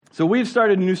So we've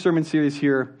started a new sermon series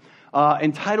here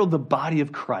entitled The Body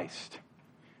of Christ.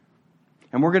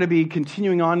 And we're going to be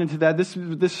continuing on into that.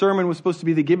 This sermon was supposed to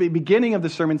be the beginning of the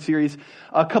sermon series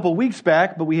a couple weeks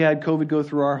back, but we had COVID go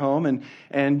through our home.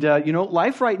 And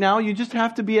life right now, you just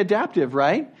have to be adaptive,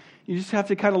 right? You just have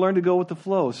to kind of learn to go with the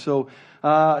flow. So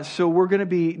we're going to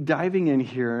be diving in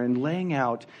here and laying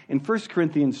out in 1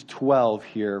 Corinthians 12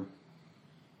 here.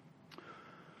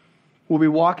 We'll be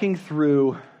walking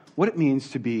through what it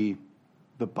means to be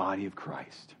the body of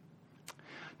Christ.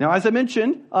 Now, as I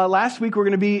mentioned, last week we're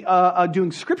going to be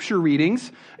doing scripture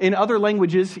readings in other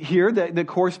languages here that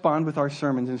correspond with our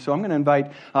sermons. And so I'm going to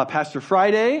invite Pastor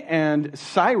Friday and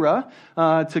Syra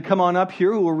to come on up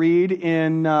here, who will read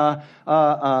in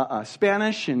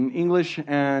Spanish and English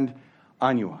and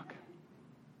Anuak.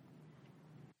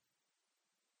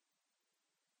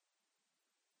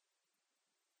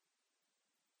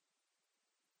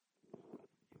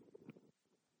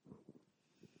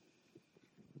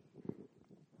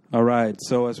 All right,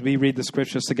 so as we read the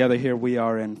scriptures together here, we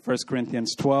are in 1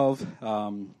 Corinthians 12,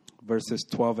 verses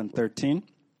 12 and 13. In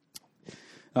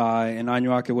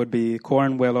Anuak, it would be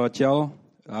Koran welo chel,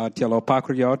 tielo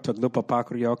pakrio, taglupa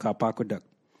pakrio, ka pakudak.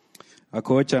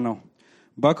 Ako chano.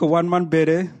 Baka one man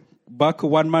bedeli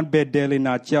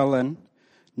na chelan,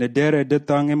 ne dere de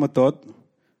tangi matot,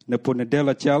 ne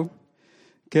punedela chel,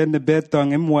 ken ne bed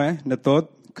tangi mwe, ne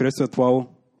tot, Christo twau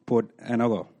put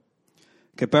anago.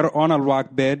 Que per on al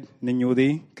wak bed ne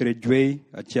nyudi krejwe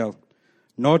achel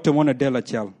no to mona del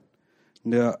achel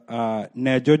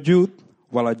ne jojut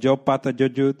wala jo pata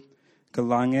jojut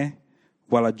kalange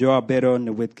wala jo abero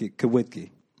ne witki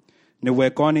ne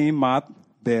wekoni mat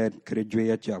bed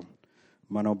krejwe achel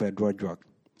mano bed drog.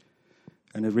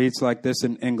 And it reads like this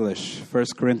in English, 1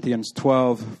 Corinthians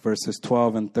 12 verses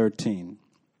 12 and 13.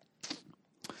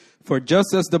 For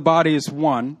just as the body is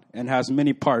one and has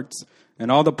many parts, and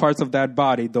all the parts of that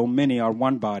body, though many, are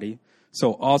one body,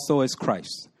 so also is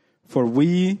Christ. For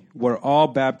we were all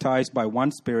baptized by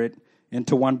one Spirit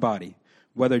into one body,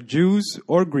 whether Jews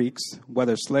or Greeks,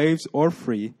 whether slaves or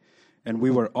free, and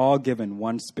we were all given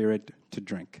one Spirit to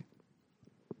drink.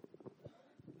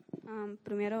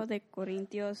 Primero de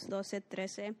Corintios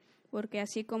 12:13, porque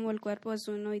así como el cuerpo es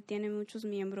uno y tiene muchos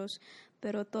miembros,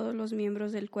 pero todos los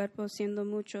miembros del cuerpo, siendo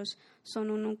muchos,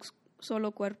 son un solo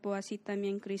cuerpo, así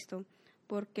también Cristo.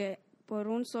 Porque por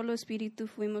un solo espíritu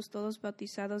fuimos todos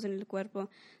bautizados en el cuerpo,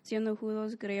 siendo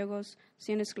judíos, griegos,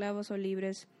 siendo esclavos o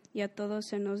libres, y a todos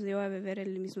se nos dio a beber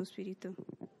el mismo espíritu.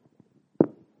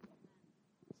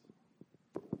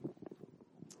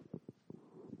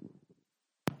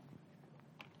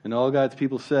 And all God's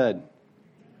people said,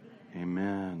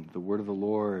 Amen. The word of the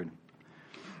Lord.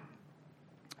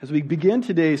 As we begin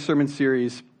today's sermon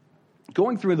series,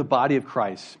 going through the body of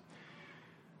Christ,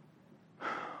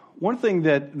 one thing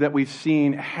that we've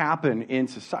seen happen in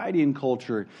society and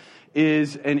culture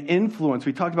is an influence.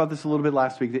 We talked about this a little bit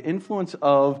last week. The influence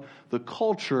of the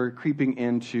culture creeping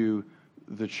into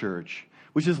the church,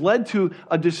 which has led to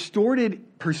a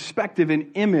distorted perspective and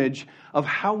image of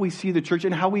how we see the church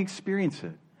and how we experience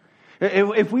it.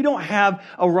 If we don't have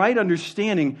a right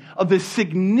understanding of the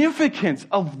significance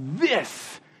of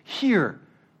this here,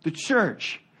 the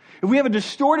church, if we have a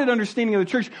distorted understanding of the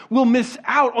church, we'll miss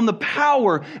out on the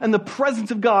power and the presence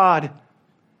of God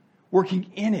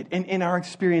working in it and in our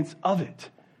experience of it,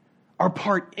 our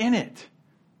part in it,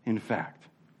 in fact.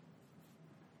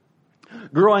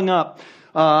 Growing up,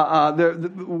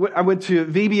 I went to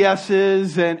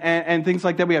VBSs and things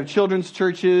like that. We have children's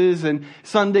churches and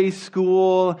Sunday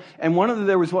school. And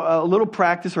there was a little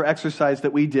practice or exercise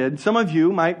that we did. Some of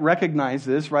you might recognize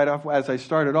this right off as I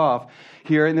started off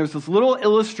here. And there's this little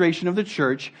illustration of the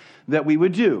church that we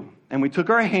would do. And we took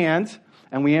our hands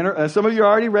and some of you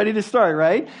are already ready to start,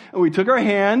 right? And we took our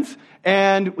hands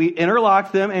and we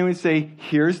interlocked them and we say,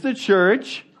 here's the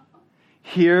church.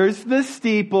 Here's the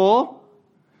steeple.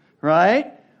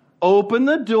 Right? Open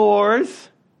the doors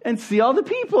and see all the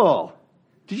people.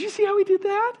 Did you see how we did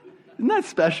that? Isn't that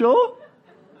special?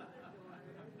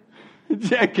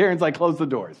 Karen's like, close the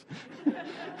doors.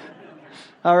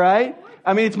 All right?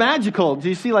 I mean, it's magical. Do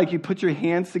you see, like, you put your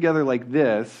hands together like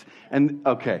this, and,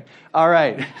 okay. All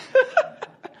right.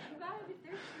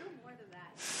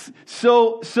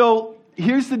 So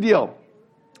here's the deal.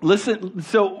 Listen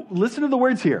to the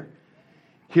words here.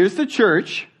 Here's the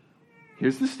church.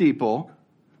 Here's the steeple.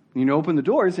 You know, open the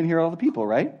doors and hear all the people,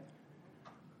 right?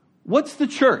 What's the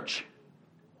church?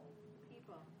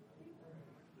 People.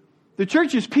 The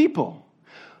church is people.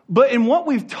 But in what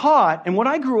we've taught and what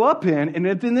I grew up in, and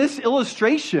in this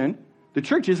illustration, the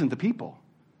church isn't the people.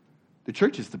 The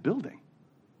church is the building.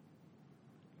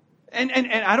 And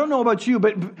I don't know about you,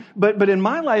 but in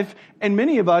my life, and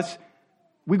many of us,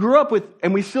 we grew up with,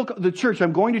 and we still, the church,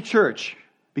 I'm going to church,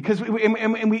 because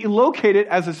we locate it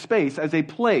as a space, as a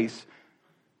place,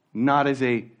 not as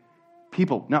a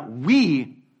people. Now,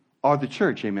 we are the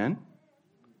church, amen?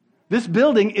 This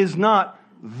building is not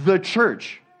the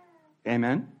church,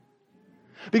 amen?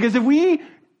 Because if we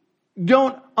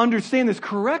don't understand this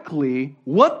correctly,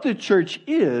 what the church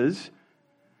is,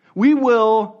 we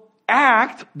will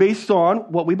act based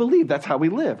on what we believe. That's how we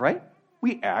live, right?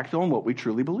 We act on what we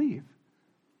truly believe.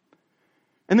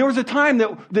 And there was a time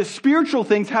that spiritual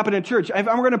things happen in church. If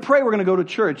we're going to pray, we're going to go to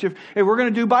church. If we're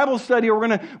going to do Bible study, or we're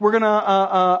going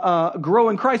to grow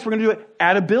in Christ, we're going to do it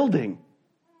at a building.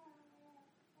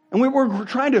 And we're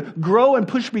trying to grow and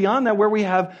push beyond that, where we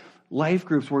have life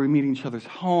groups where we meet in each other's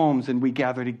homes and we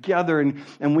gather together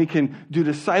and we can do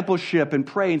discipleship and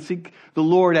pray and seek the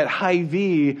Lord at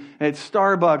Hy-Vee, at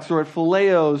Starbucks, or at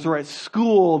Phileos, or at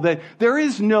school. That there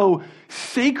is no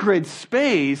sacred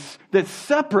space that's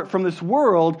separate from this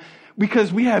world,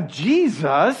 because we have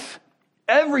Jesus.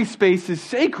 Every space is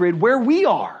sacred where we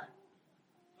are.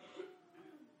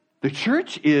 The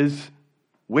church is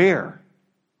where?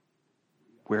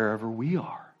 Wherever we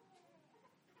are.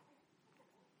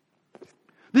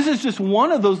 This is just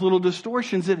one of those little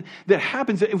distortions that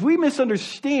happens. If we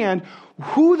misunderstand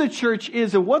who the church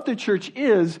is and what the church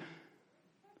is,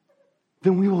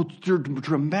 then we will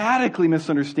dramatically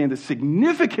misunderstand the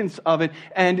significance of it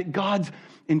and God's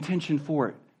intention for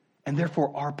it, and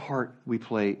therefore our part we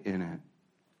play in it.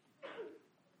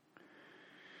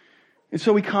 And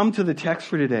so we come to the text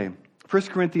for today, 1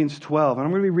 Corinthians 12, and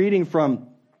I'm going to be reading from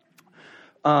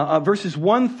verses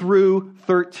 1 through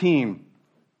 13.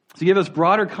 To give us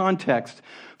broader context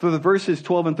for the verses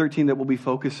 12 and 13 that we'll be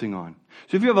focusing on.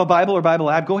 So if you have a Bible or Bible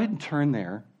app, go ahead and turn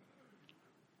there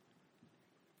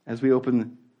as we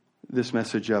open this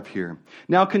message up here.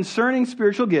 Now, concerning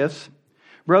spiritual gifts,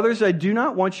 brothers, I do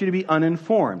not want you to be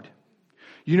uninformed.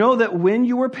 You know that when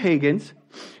you were pagans,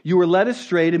 you were led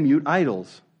astray to mute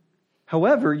idols.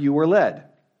 However, you were led.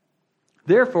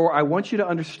 Therefore, I want you to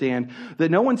understand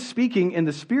that no one speaking in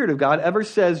the Spirit of God ever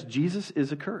says Jesus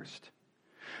is accursed.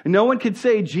 And no one can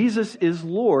say Jesus is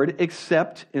Lord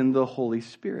except in the Holy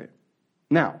Spirit.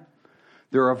 Now,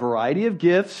 there are a variety of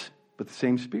gifts, but the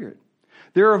same Spirit.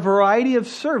 There are a variety of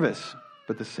service,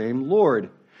 but the same Lord.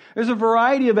 There's a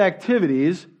variety of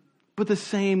activities, but the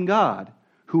same God,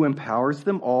 who empowers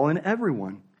them all and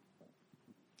everyone.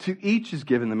 To each is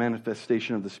given the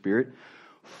manifestation of the Spirit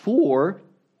for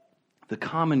the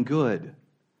common good.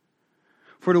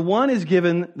 For to one is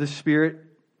given the Spirit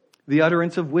the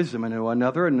utterance of wisdom, and to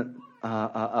another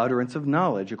utterance of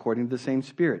knowledge according to the same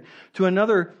Spirit. To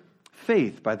another,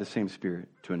 faith by the same Spirit.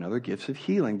 To another, gifts of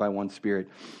healing by one Spirit.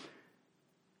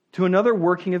 To another,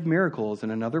 working of miracles,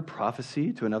 and another,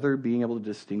 prophecy. To another, being able to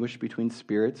distinguish between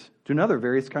spirits. To another,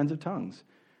 various kinds of tongues.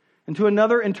 And to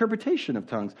another, interpretation of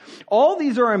tongues. All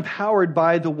these are empowered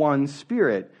by the one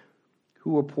Spirit,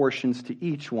 who apportions to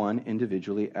each one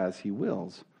individually as he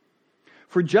wills.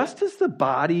 For just as the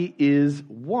body is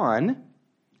one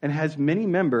and has many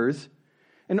members,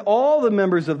 and all the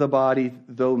members of the body,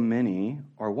 though many,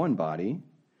 are one body,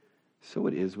 so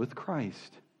it is with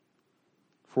Christ.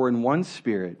 For in one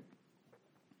Spirit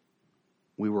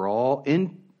we were all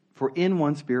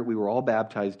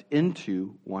baptized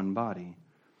into one body.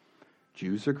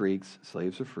 Jews or Greeks,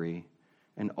 slaves or free,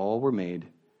 and all were made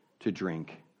to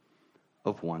drink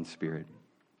of one Spirit.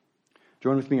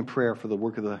 Join with me in prayer for the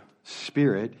work of the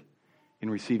Spirit in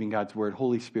receiving God's word.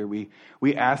 Holy Spirit,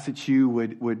 we ask that you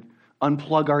would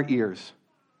unplug our ears.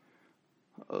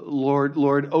 Lord,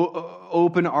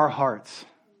 open our hearts.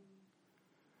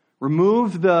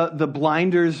 Remove the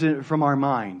blinders from our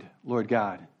mind, Lord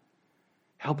God.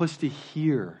 Help us to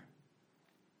hear.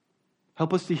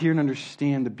 Help us to hear and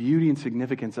understand the beauty and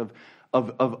significance of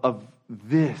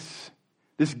this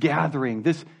gathering,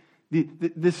 this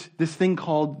thing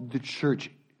called the church,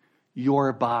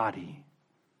 your body.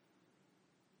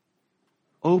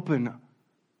 Open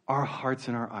our hearts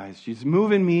and our eyes. Jesus,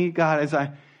 move in me, God,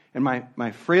 and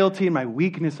my frailty and my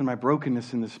weakness and my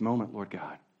brokenness in this moment, Lord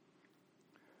God.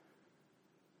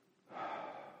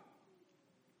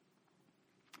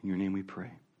 In your name we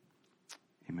pray.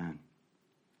 Amen.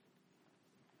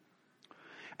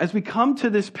 As we come to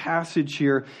this passage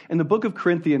here in the book of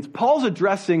Corinthians, Paul's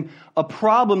addressing a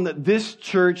problem that this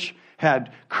church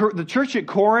had. The church at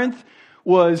Corinth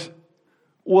was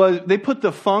they put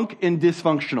the funk in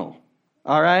dysfunctional.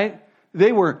 All right?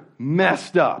 They were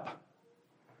messed up.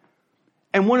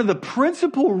 And one of the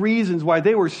principal reasons why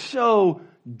they were so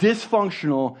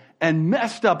dysfunctional and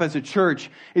messed up as a church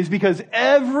is because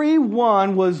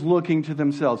everyone was looking to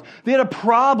themselves. They had a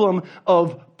problem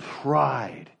of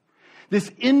pride.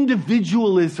 This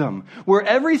individualism, where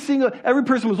every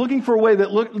person was looking for a way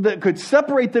that could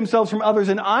separate themselves from others,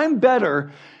 and I'm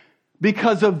better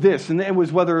because of this. And it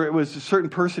was whether it was a certain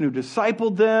person who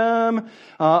discipled them,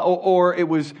 or it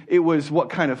was what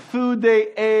kind of food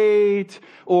they ate,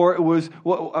 or it was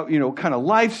what kind of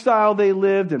lifestyle they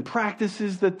lived and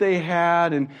practices that they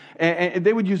had, and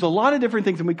they would use a lot of different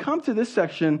things. And we come to this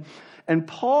section, and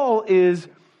Paul is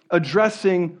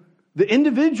addressing the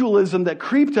individualism that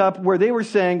creeped up, where they were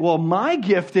saying, well, my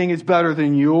gifting is better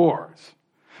than yours.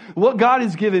 What God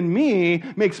has given me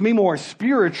makes me more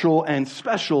spiritual and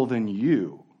special than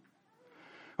you.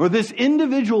 Or this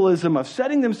individualism of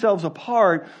setting themselves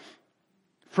apart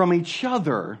from each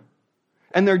other,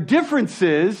 and their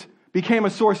differences became a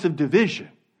source of division.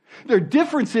 Their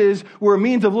differences were a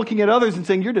means of looking at others and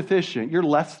saying, you're deficient, you're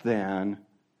less than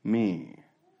me.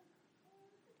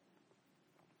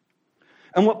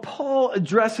 And what Paul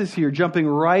addresses here, jumping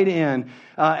right in,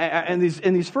 and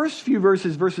in these first few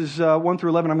verses 1 through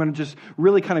 11, I'm going to just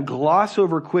really kind of gloss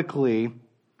over quickly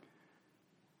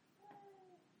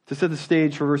to set the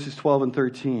stage for verses 12 and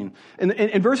 13.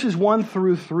 In verses 1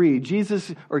 through 3,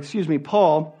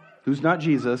 Paul, who's not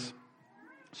Jesus,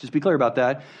 let's just be clear about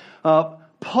that,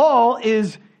 Paul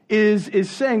is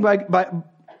saying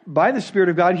by the Spirit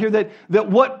of God here that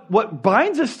what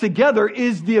binds us together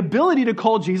is the ability to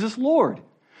call Jesus Lord.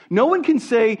 No one can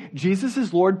say Jesus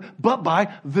is Lord but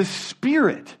by the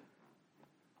Spirit.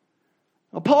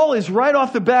 Now, Paul is right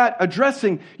off the bat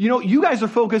addressing, you guys are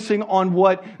focusing on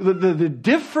what the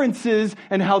differences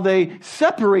and how they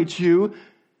separate you.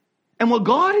 And what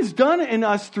God has done in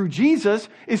us through Jesus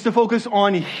is to focus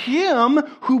on Him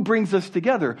who brings us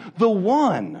together, the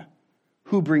one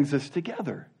who brings us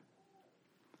together.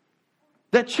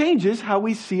 That changes how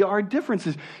we see our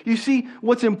differences. You see,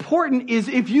 what's important is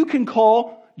if you can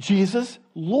call Jesus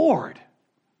Lord.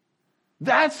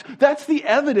 That's the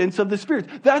evidence of the Spirit.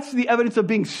 That's the evidence of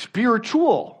being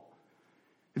spiritual.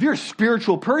 If you're a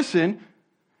spiritual person,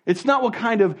 it's not what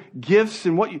kind of gifts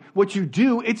and what you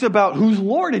do. It's about who's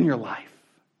Lord in your life.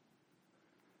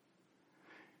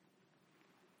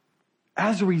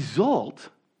 As a result,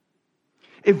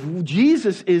 if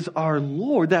Jesus is our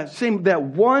Lord, that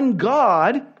one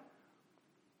God,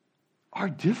 our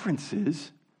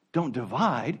differences don't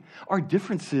divide. Our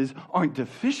differences aren't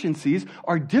deficiencies.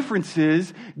 Our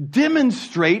differences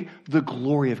demonstrate the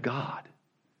glory of God.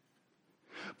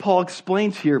 Paul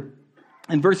explains here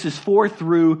in verses 4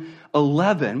 through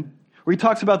 11, where he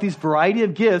talks about these variety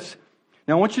of gifts.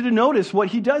 Now I want you to notice what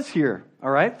he does here,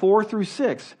 all right? 4 through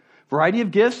 6. Variety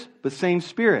of gifts, but same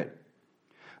Spirit.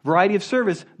 Variety of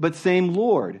service, but same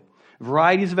Lord.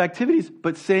 Varieties of activities,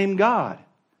 but same God.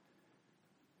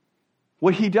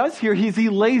 What he does here is he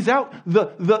lays out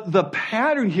the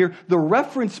pattern here, the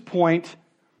reference point.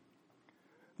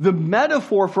 The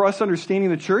metaphor for us understanding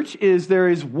the church is there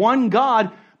is one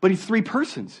God, but He's three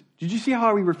persons. Did you see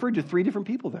how he referred to three different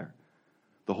people there?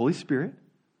 The Holy Spirit,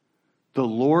 the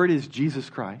Lord is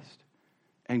Jesus Christ,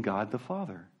 and God the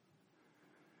Father.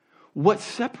 What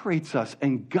separates us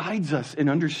and guides us in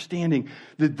understanding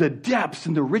the depths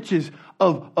and the riches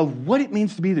of what it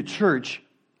means to be the church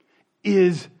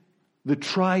is the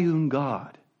triune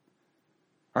God.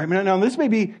 All right, now this may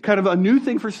be kind of a new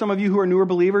thing for some of you who are newer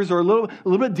believers, or a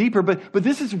little bit deeper, but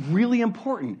this is really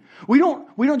important. We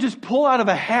don't just pull out of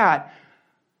a hat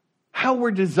how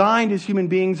we're designed as human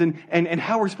beings and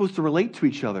how we're supposed to relate to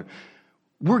each other.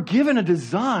 We're given a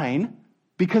design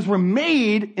because we're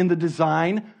made in the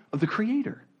design of the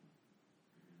Creator.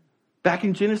 Back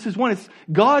in Genesis 1,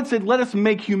 God said, let us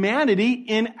make humanity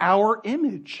in our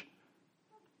image.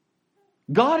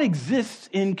 God exists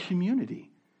in community.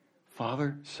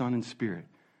 Father, Son, and Spirit.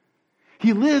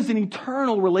 He lives in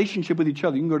eternal relationship with each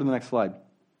other. You can go to the next slide.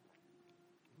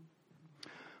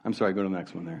 I'm sorry, go to the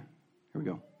next one there. Here we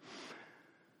go.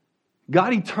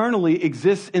 God eternally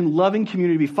exists in loving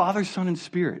community, Father, Son, and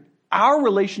Spirit. Our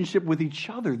relationship with each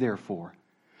other, therefore,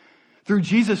 through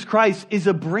Jesus Christ, is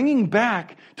a bringing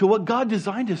back to what God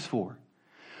designed us for,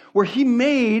 where He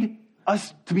made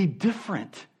us to be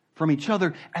different from each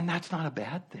other, and that's not a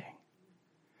bad thing.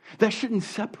 That shouldn't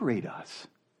separate us.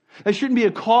 That shouldn't be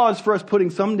a cause for us putting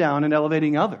some down and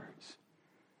elevating others.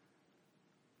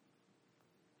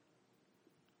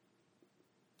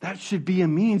 That should be a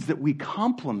means that we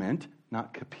complement,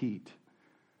 not compete.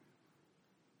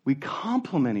 We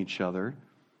complement each other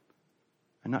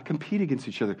and not compete against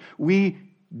each other. We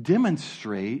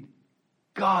demonstrate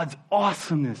God's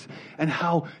awesomeness and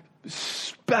how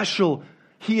special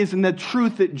He is in the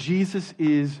truth that Jesus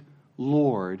is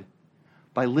Lord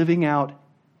by living out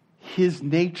his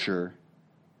nature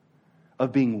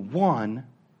of being one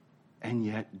and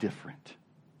yet different.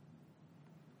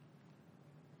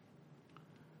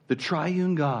 The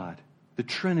triune God, the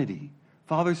Trinity,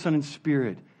 Father, Son, and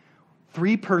Spirit,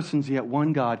 three persons yet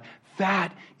one God,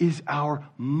 that is our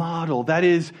model. That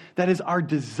is our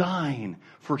design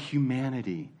for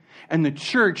humanity. And the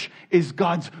church is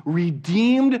God's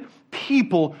redeemed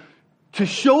people to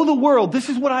show the world, this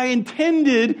is what I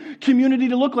intended community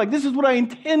to look like. This is what I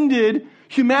intended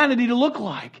humanity to look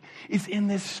like. Is in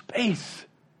this space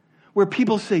where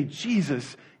people say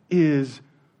Jesus is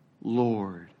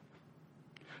Lord.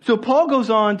 So Paul goes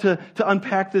on to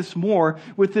unpack this more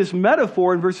with this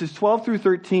metaphor in verses 12 through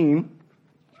 13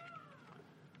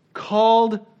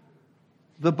 called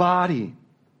the body.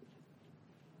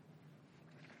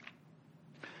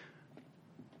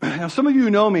 Now, some of you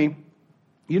who know me,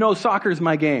 you know soccer is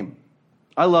my game.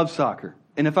 I love soccer.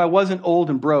 And if I wasn't old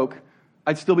and broke,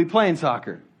 I'd still be playing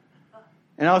soccer.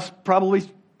 And I'll probably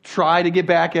try to get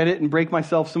back at it and break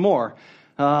myself some more,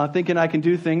 thinking I can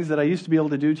do things that I used to be able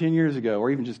to do 10 years ago or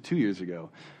even just 2 years ago.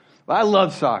 But I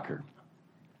love soccer.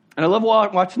 And I love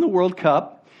watching the World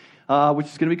Cup, which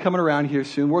is going to be coming around here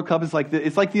soon. World Cup is like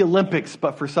the Olympics,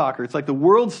 but for soccer. It's like the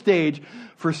world stage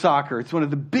for soccer. It's one of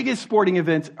the biggest sporting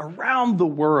events around the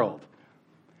world.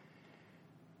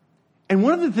 And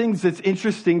one of the things that's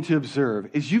interesting to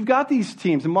observe is you've got these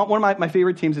teams, and one of my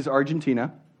favorite teams is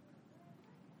Argentina.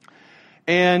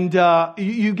 And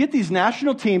you get these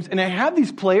national teams, and they have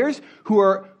these players who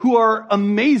are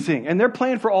amazing, and they're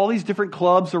playing for all these different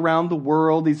clubs around the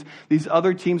world. These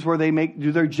other teams where they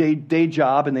do their day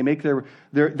job and they make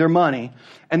their money,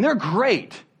 and they're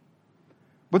great.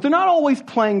 But they're not always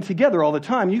playing together all the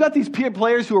time. You got these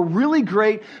players who are really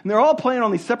great, and they're all playing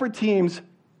on these separate teams.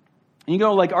 And you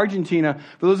go like Argentina.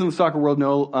 For those in the soccer world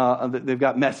know that they've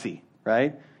got Messi,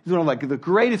 right? He's one of the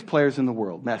greatest players in the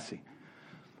world, Messi.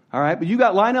 All right, but you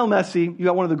got Lionel Messi. You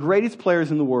got one of the greatest players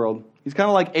in the world. He's kind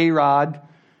of like A-Rod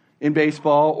in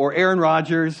baseball, or Aaron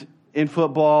Rodgers in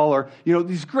football, or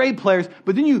these great players.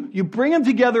 But then you bring them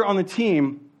together on the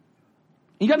team.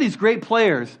 You got these great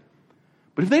players,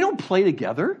 but if they don't play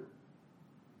together,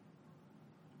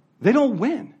 they don't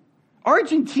win.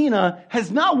 Argentina has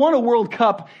not won a World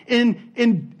Cup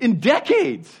in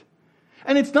decades,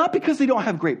 and it's not because they don't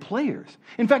have great players.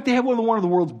 In fact, they have one of the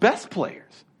world's best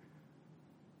players.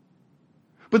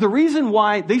 But the reason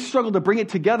why they struggle to bring it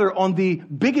together on the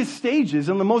biggest stages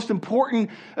and the most important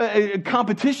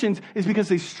competitions is because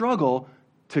they struggle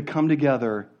to come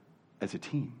together as a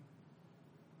team.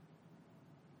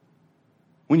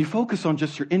 When you focus on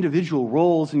just your individual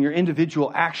roles and your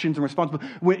individual actions and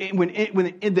responsibilities, when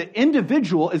the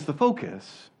individual is the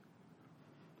focus,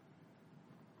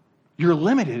 you're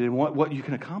limited in what you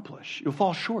can accomplish. You'll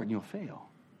fall short and you'll fail.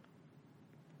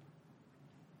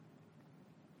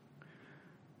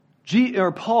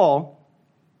 Paul,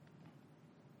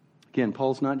 again,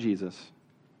 Paul's not Jesus.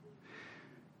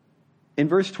 In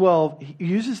verse 12, he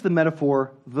uses the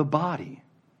metaphor, the body.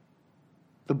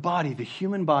 The body, the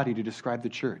human body, to describe the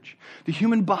church. The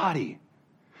human body,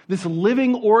 this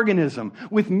living organism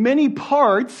with many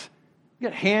parts. You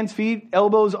got hands, feet,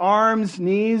 elbows, arms,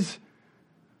 knees,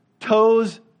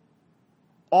 toes.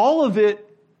 All of it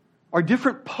are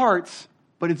different parts,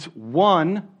 but it's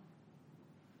one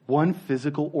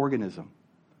physical organism.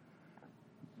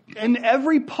 And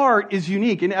every part is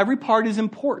unique, and every part is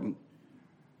important.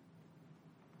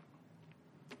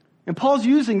 And Paul's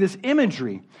using this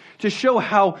imagery to show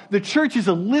how the church is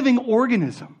a living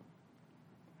organism.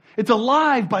 It's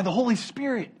alive by the Holy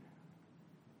Spirit.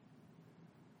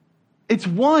 It's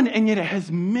one, and yet it has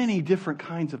many different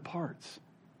kinds of parts.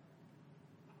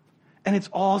 And it's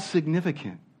all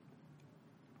significant.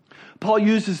 Paul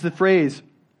uses the phrase,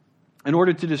 in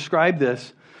order to describe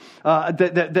this,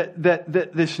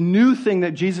 that this new thing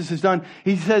that Jesus has done,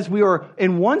 he says we are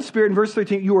in one spirit. In verse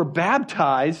 13, you are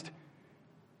baptized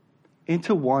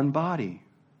into one body.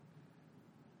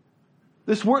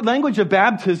 This language of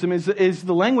baptism is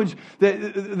the language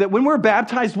that when we're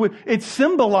baptized, it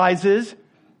symbolizes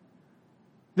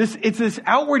this. It's this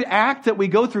outward act that we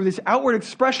go through, this outward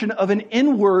expression of an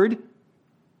inward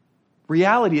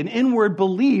reality, an inward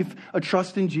belief, a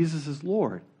trust in Jesus as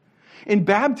Lord. In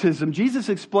baptism, Jesus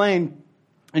explained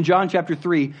in John chapter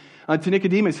 3 to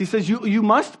Nicodemus, he says, you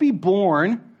must be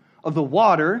born of the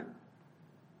water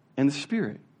and the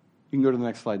Spirit. You can go to the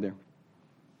next slide there.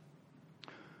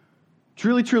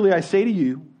 Truly, truly, I say to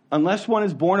you, unless one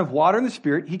is born of water and the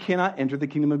Spirit, he cannot enter the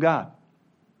kingdom of God.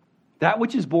 That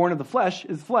which is born of the flesh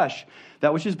is flesh.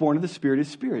 That which is born of the Spirit is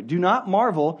spirit. Do not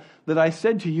marvel that I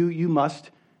said to you, you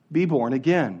must be born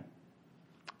again.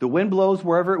 The wind blows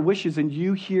wherever it wishes, and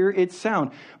you hear its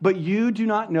sound, but you do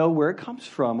not know where it comes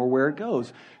from or where it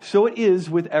goes. So it is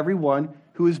with everyone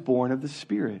who is born of the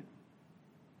Spirit.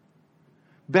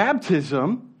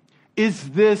 Baptism is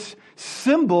this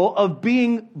symbol of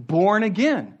being born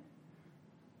again.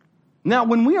 Now,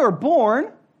 when we are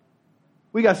born,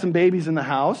 we got some babies in the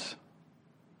house.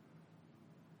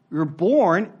 We were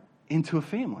born into a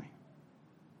family.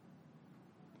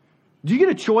 Do you get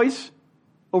a choice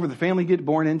over the family you get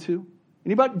born into?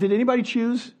 Did anybody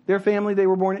choose their family they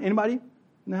were born in? Anybody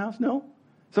in the house? No?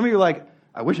 Some of you are like,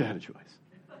 I wish I had a choice.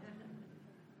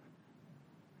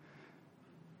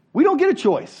 We don't get a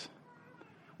choice.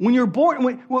 When you're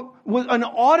born, an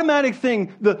automatic thing,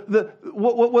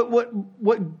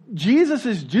 what Jesus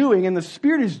is doing and the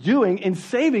Spirit is doing in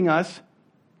saving us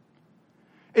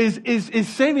is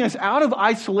saving us out of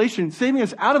isolation, saving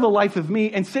us out of a life of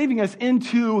me, and saving us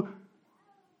into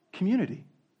community,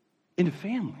 into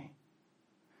family.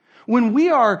 When we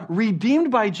are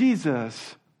redeemed by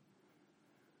Jesus,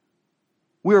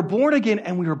 we are born again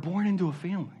and we are born into a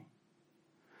family.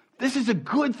 This is a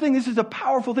good thing. This is a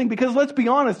powerful thing because let's be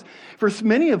honest, for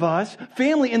many of us,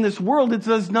 family in this world, it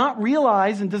does not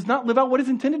realize and does not live out what it's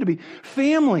intended to be.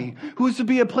 Family, who is to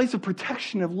be a place of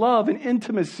protection, of love and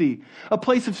intimacy, a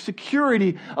place of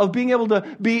security, of being able to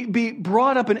be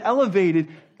brought up and elevated,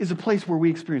 is a place where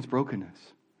we experience brokenness.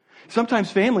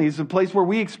 Sometimes family is a place where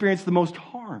we experience the most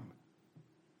harm.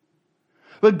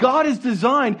 But God has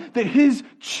designed that His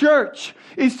church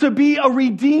is to be a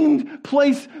redeemed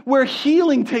place where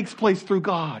healing takes place through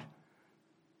God.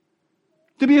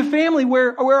 To be a family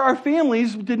where our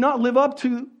families did not live up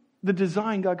to the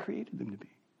design God created them to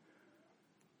be.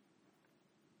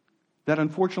 That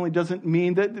unfortunately doesn't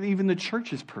mean that even the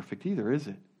church is perfect either, is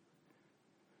it?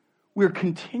 We're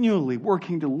continually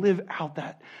working to live out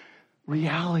that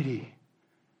reality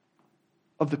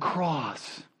of the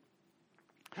cross.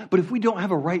 But if we don't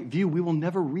have a right view, we will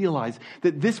never realize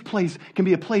that this place can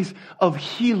be a place of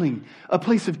healing, a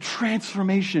place of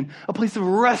transformation, a place of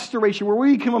restoration where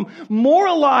we become more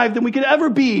alive than we could ever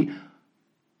be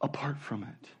apart from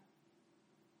it.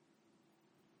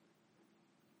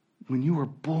 When you are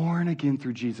born again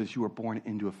through Jesus, you are born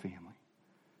into a family.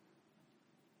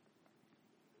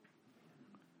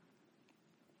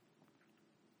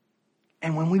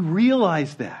 And when we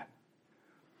realize that,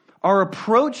 our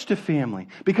approach to family,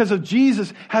 because of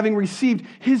Jesus having received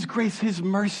His grace, His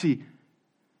mercy,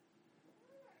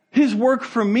 His work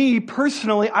for me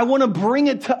personally, I want to bring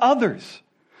it to others.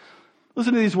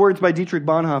 Listen to these words by Dietrich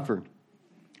Bonhoeffer.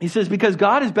 He says, because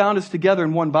God has bound us together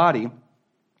in one body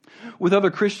with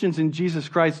other Christians in Jesus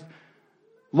Christ,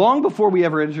 long before we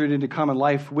ever entered into common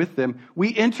life with them,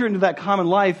 we enter into that common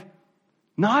life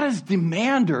not as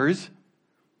demanders,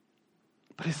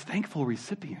 but as thankful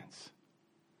recipients.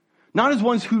 Not as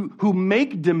ones who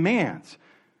make demands.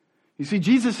 You see,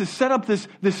 Jesus has set up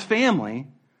this family.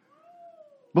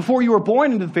 Before you were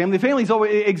born into the family has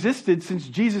always existed since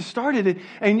Jesus started it.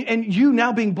 And you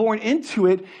now being born into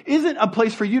it isn't a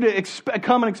place for you to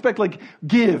come and expect like,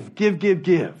 give.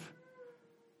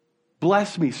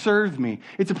 Bless me, serve me.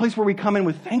 It's a place where we come in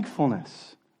with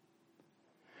thankfulness.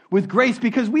 With grace,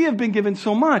 because we have been given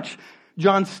so much.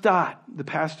 John Stott, the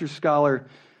pastor scholar,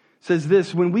 says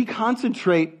this, when we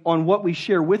concentrate on what we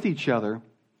share with each other,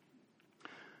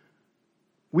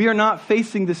 we are not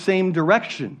facing the same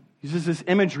direction. He uses this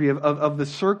imagery of the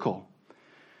circle.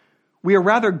 We are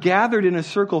rather gathered in a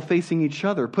circle facing each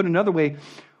other. Put another way,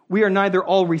 we are neither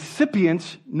all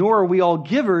recipients nor are we all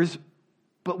givers,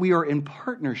 but we are in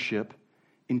partnership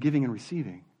in giving and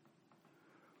receiving.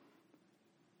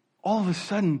 All of a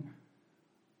sudden,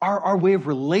 our way of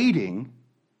relating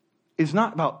is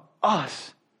not about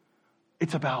us.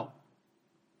 It's about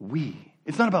we.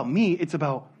 It's not about me, it's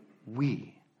about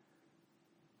we.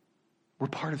 We're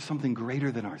part of something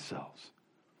greater than ourselves.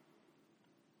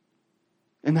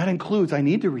 And that includes, I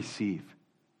need to receive.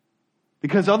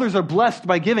 Because others are blessed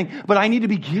by giving, but I need to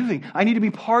be giving. I need to be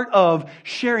part of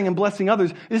sharing and blessing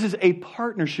others. This is a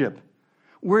partnership.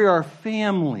 We are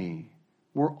family.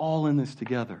 We're all in this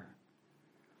together.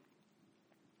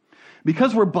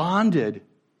 Because we're bonded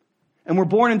and we're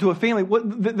born into a family,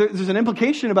 there's an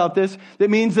implication about this that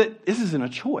means that this isn't a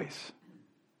choice.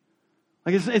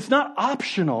 Like it's not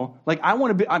optional. Like I'm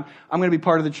going to be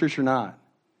part of the church or not.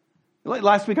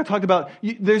 Last week I talked about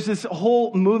there's this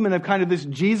whole movement of kind of this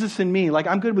Jesus and me. Like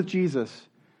I'm good with Jesus.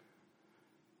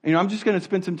 And, I'm just going to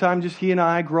spend some time just he and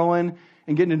I growing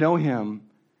and getting to know him.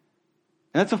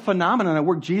 And that's a phenomenon at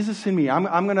work. Jesus in me. I'm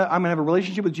gonna have a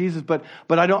relationship with Jesus, but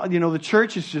I don't, the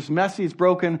church is just messy, it's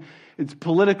broken, it's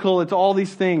political, it's all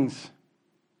these things.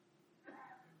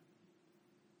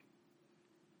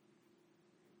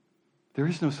 There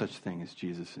is no such thing as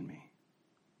Jesus in me.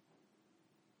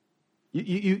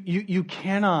 You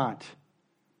cannot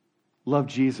love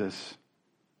Jesus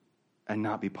and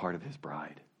not be part of his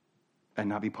bride and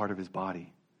not be part of his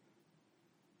body.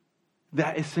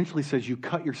 That essentially says you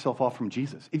cut yourself off from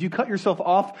Jesus. If you cut yourself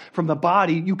off from the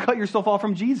body, you cut yourself off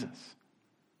from Jesus.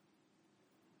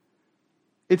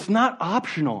 It's not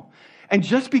optional. And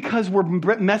just because we're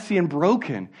messy and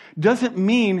broken doesn't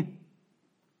mean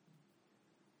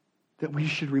that we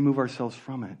should remove ourselves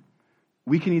from it.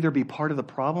 We can either be part of the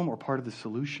problem or part of the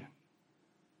solution.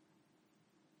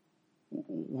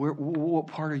 What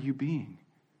part are you being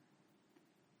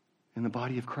in the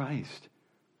body of Christ?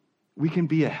 We can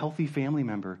be a healthy family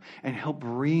member and help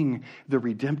bring the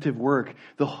redemptive work,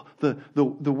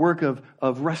 the work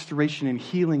of restoration and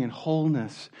healing and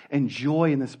wholeness and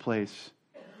joy in this place.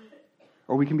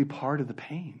 Or we can be part of the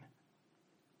pain.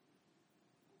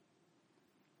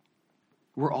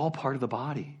 We're all part of the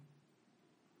body.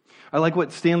 I like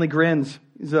what Stanley Grenz,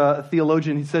 he's a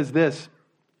theologian, he says this: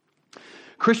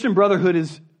 Christian brotherhood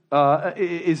is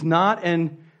not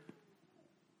an...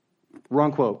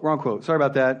 Wrong quote. Sorry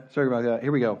about that.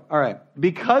 Here we go. All right.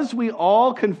 Because we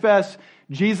all confess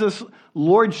Jesus'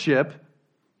 lordship,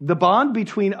 the bond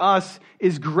between us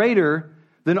is greater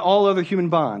than all other human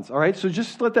bonds. All right? So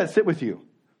just let that sit with you.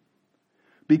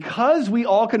 Because we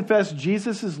all confess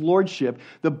Jesus' lordship,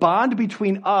 the bond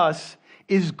between us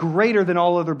is greater than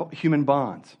all other human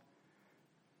bonds.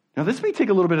 Now, this may take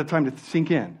a little bit of time to sink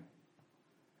in.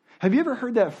 Have you ever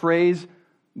heard that phrase,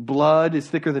 blood is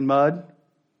thicker than mud?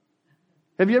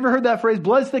 Have you ever heard that phrase,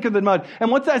 blood is thicker than mud?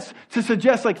 And what that's to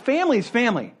suggest, like, family is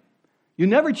family. You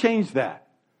never change that.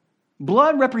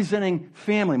 Blood representing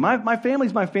family. My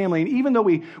family's my family. And even though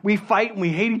we fight and we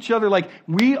hate each other, like,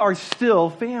 we are still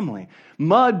family.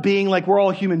 Mud being like we're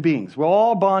all human beings. We're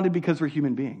all bonded because we're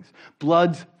human beings.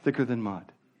 Blood's thicker than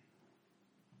mud.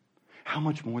 How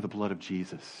much more the blood of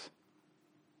Jesus?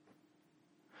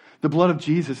 The blood of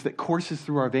Jesus that courses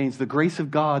through our veins, the grace of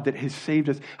God that has saved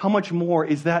us. How much more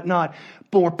is that not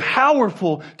more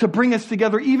powerful to bring us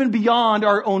together even beyond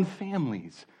our own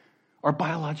families, our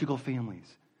biological families?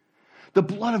 The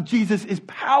blood of Jesus is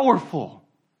powerful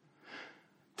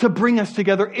to bring us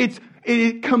together.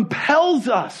 It compels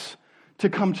us to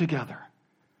come together.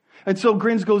 And so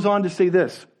Grenz goes on to say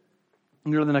this.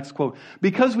 Go to the next quote.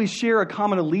 Because we share a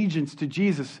common allegiance to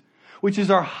Jesus, which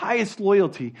is our highest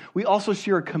loyalty, we also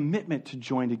share a commitment to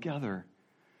join together,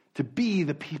 to be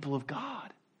the people of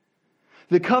God.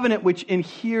 The covenant which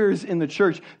inheres in the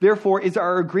church, therefore, is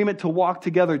our agreement to walk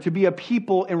together, to be a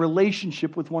people in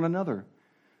relationship with one another.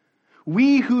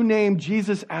 We who name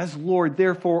Jesus as Lord,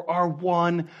 therefore, are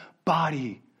one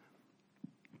body,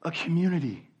 a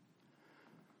community.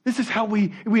 This is how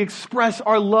we express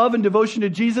our love and devotion to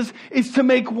Jesus, is to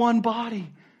make one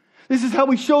body. This is how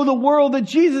we show the world that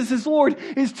Jesus is Lord,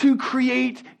 is to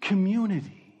create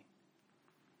community.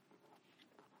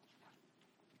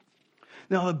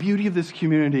 Now, the beauty of this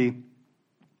community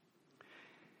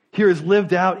here is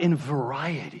lived out in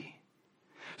variety.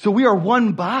 So we are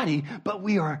one body, but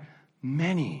we are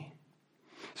many.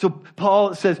 So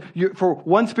Paul says, for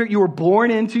one spirit you were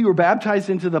born into, you were baptized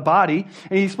into the body.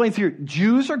 And he explains here,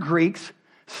 Jews or Greeks,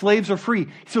 slaves are free.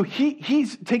 So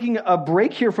he's taking a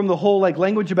break here from the whole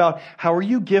language about how are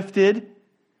you gifted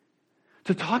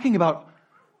to talking about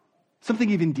something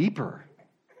even deeper.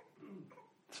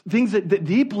 Things that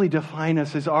deeply define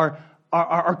us as our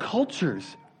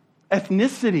cultures,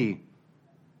 ethnicity,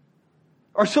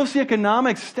 our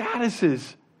socioeconomic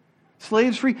statuses,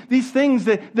 slaves free. These things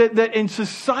that in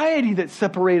society that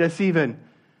separate us even.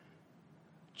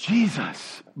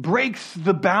 Jesus breaks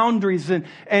the boundaries and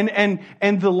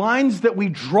the lines that we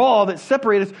draw that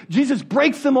separate us. Jesus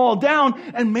breaks them all down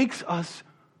and makes us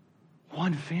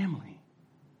one family.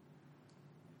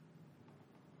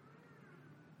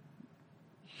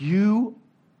 You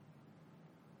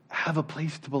have a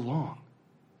place to belong.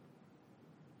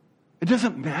 It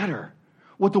doesn't matter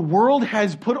what the world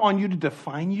has put on you to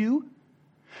define you,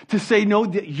 to say, no,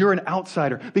 that you're an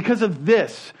outsider. Because of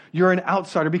this, you're an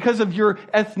outsider. Because of your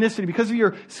ethnicity, because of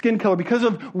your skin color, because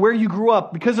of where you grew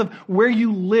up, because of where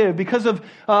you live, because of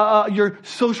your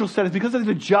social status, because of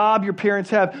the job your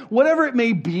parents have, whatever it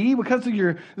may be, because of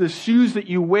the shoes that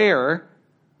you wear.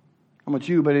 How about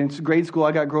you? But in grade school,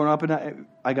 I got grown up, and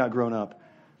I got grown up.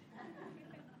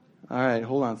 All right,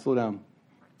 hold on, slow down.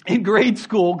 In grade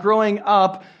school, growing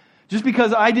up, Just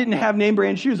because I didn't have name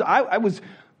brand shoes, I was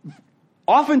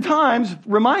oftentimes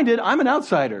reminded I'm an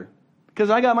outsider because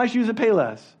I got my shoes at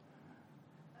Payless.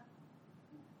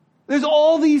 There's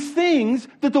all these things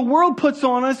that the world puts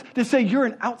on us to say you're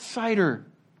an outsider.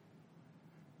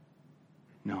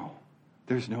 No,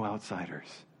 there's no outsiders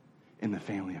in the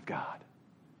family of God.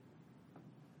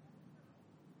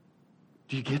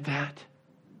 Do you get that?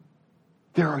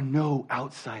 There are no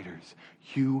outsiders.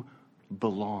 You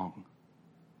belong.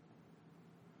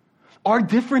 Our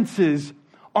differences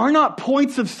are not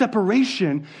points of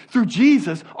separation through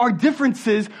Jesus. Our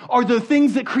differences are the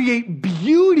things that create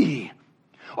beauty.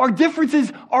 Our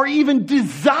differences are even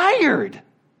desired.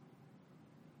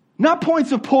 Not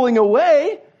points of pulling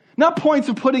away, not points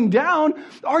of putting down.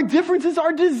 Our differences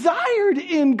are desired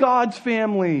in God's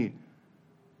family.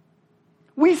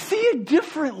 We see it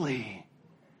differently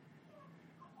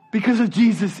because of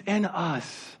Jesus in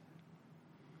us.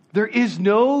 There is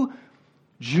no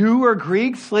Jew or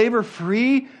Greek, slave or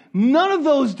free. None of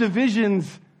those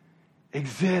divisions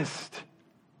exist.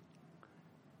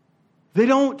 They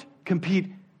don't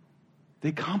compete.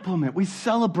 They complement. We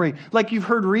celebrate. Like you've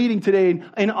heard reading today in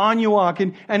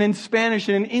Anuak and in Spanish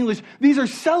and in English. These are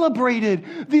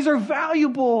celebrated. These are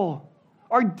valuable.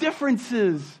 Our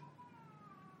differences.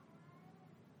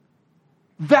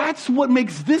 That's what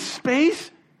makes this space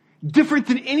different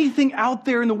than anything out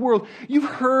there in the world. You've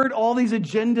heard all these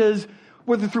agendas,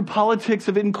 whether through politics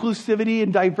of inclusivity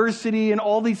and diversity and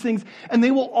all these things, and they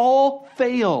will all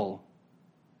fail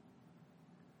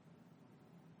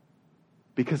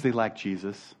because they lack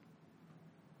Jesus,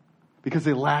 because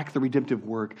they lack the redemptive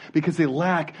work, because they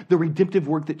lack the redemptive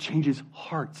work that changes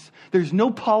hearts. There's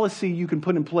no policy you can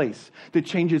put in place that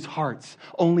changes hearts.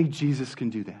 Only Jesus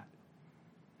can do that.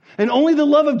 And only the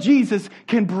love of Jesus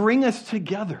can bring us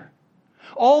together.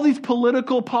 All these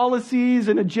political policies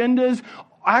and agendas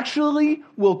actually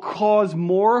will cause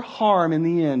more harm in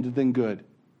the end than good,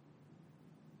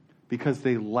 because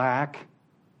they lack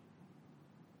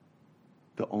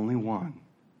the only one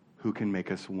who can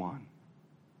make us one.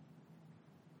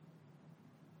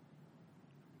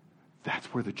 That's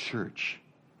where the church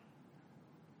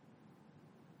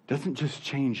doesn't just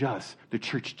change us, the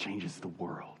church changes the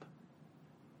world.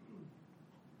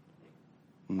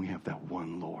 When we have that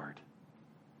one Lord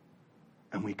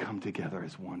and we come together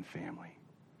as one family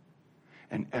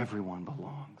and everyone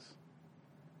belongs.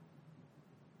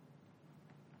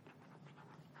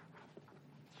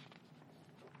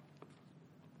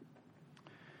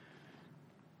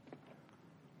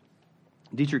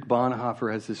 Dietrich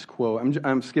Bonhoeffer has this quote.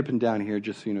 I'm skipping down here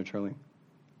just so you know, Charlie.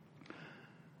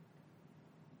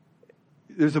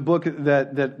 There's a book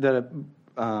that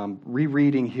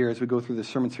rereading here as we go through this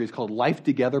sermon series called Life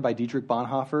Together by Dietrich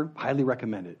Bonhoeffer. Highly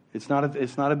recommend it. It's not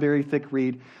a very thick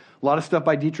read. A lot of stuff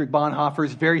by Dietrich Bonhoeffer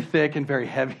is very thick and very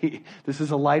heavy. This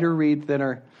is a lighter read,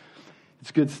 thinner.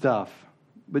 It's good stuff.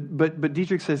 But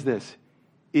Dietrich says this: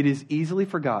 it is easily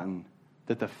forgotten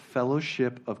that the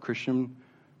fellowship of Christian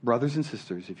brothers and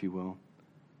sisters, if you will,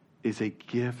 is a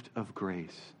gift of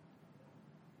grace.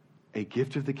 A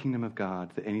gift of the kingdom of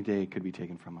God that any day could be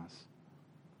taken from us.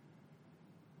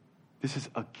 This is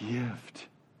a gift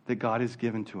that God has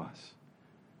given to us.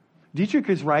 Dietrich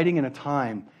is writing in a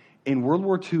time in World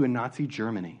War II in Nazi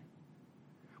Germany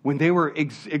when they were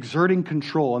exerting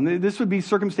control. And this would be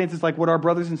circumstances like what our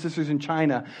brothers and sisters in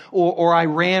China or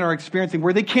Iran are experiencing,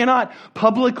 where they cannot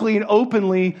publicly and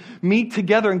openly meet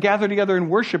together and gather together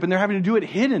and worship, and they're having to do it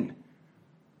hidden.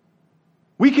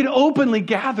 We can openly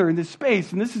gather in this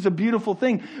space, and this is a beautiful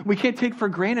thing. We can't take for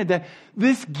granted that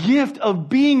this gift of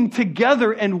being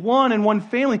together and one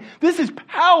family, this is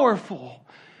powerful.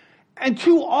 And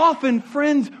too often,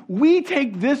 friends, we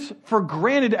take this for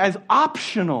granted as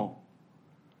optional.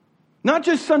 Not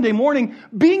just Sunday morning,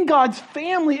 being God's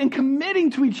family and committing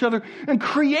to each other and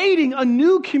creating a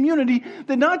new community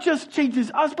that not just changes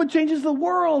us, but changes the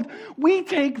world. We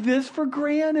take this for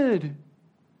granted.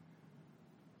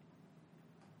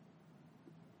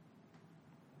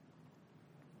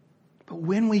 But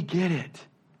when we get it,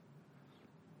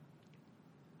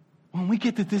 when we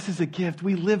get that this is a gift,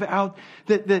 we live out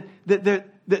that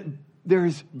there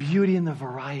is beauty in the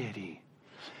variety.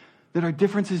 That our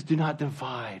differences do not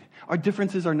divide. Our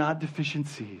differences are not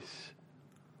deficiencies.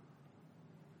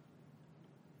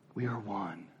 We are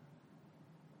one.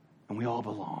 And we all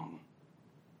belong.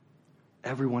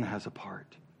 Everyone has a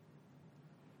part.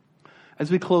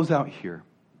 As we close out here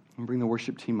and bring the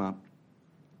worship team up,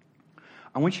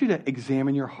 I want you to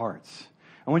examine your hearts.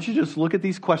 I want you to just look at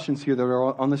these questions here that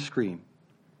are on the screen.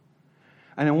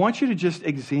 And I want you to just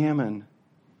examine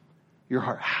your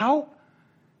heart. How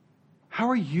How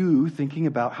are you thinking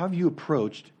about, how have you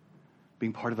approached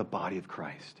being part of the body of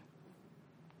Christ?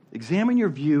 Examine your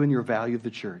view and your value of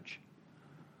the church.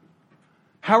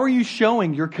 How are you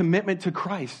showing your commitment to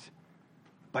Christ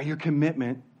by your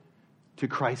commitment to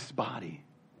Christ's body?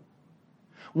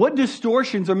 What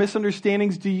distortions or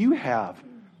misunderstandings do you have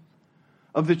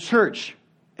of the church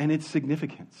and its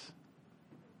significance?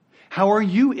 How are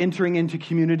you entering into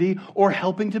community or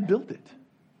helping to build it?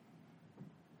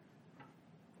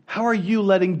 How are you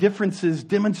letting differences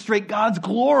demonstrate God's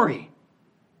glory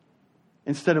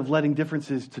instead of letting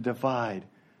differences to divide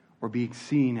or being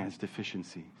seen as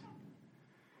deficiencies?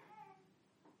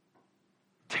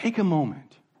 Take a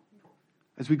moment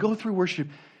as we go through worship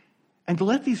and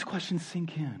let these questions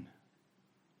sink in.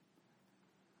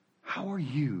 How are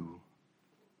you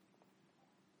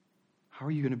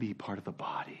going to be part of the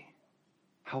body?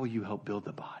 How will you help build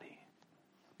the body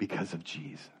because of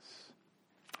Jesus?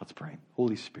 Let's pray.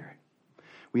 Holy Spirit,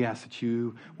 we ask that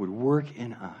you would work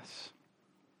in us.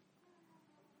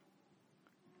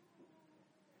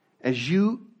 As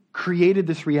you created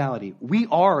this reality, we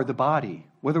are the body,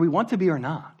 whether we want to be or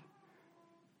not.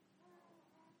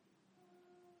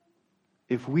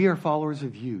 If we are followers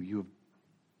of you, you have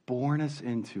born us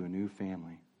into a new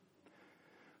family.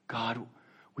 God,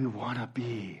 we want to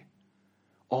be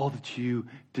all that you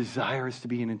desire us to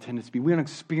be and intend us to be. We want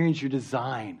to experience your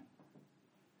design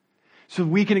so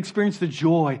we can experience the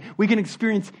joy. We can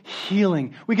experience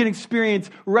healing. We can experience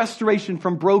restoration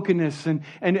from brokenness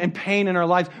and pain in our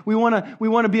lives. We want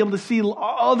to be able to see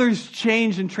others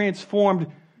changed and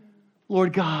transformed.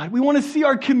 Lord God, we want to see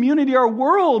our community, our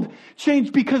world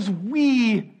change because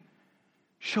we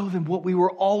show them what we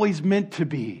were always meant to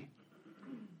be.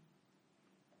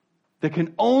 That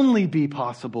can only be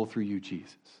possible through you,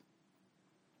 Jesus.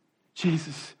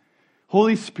 Jesus,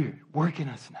 Holy Spirit, work in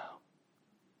us now.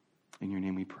 In your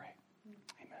name we pray.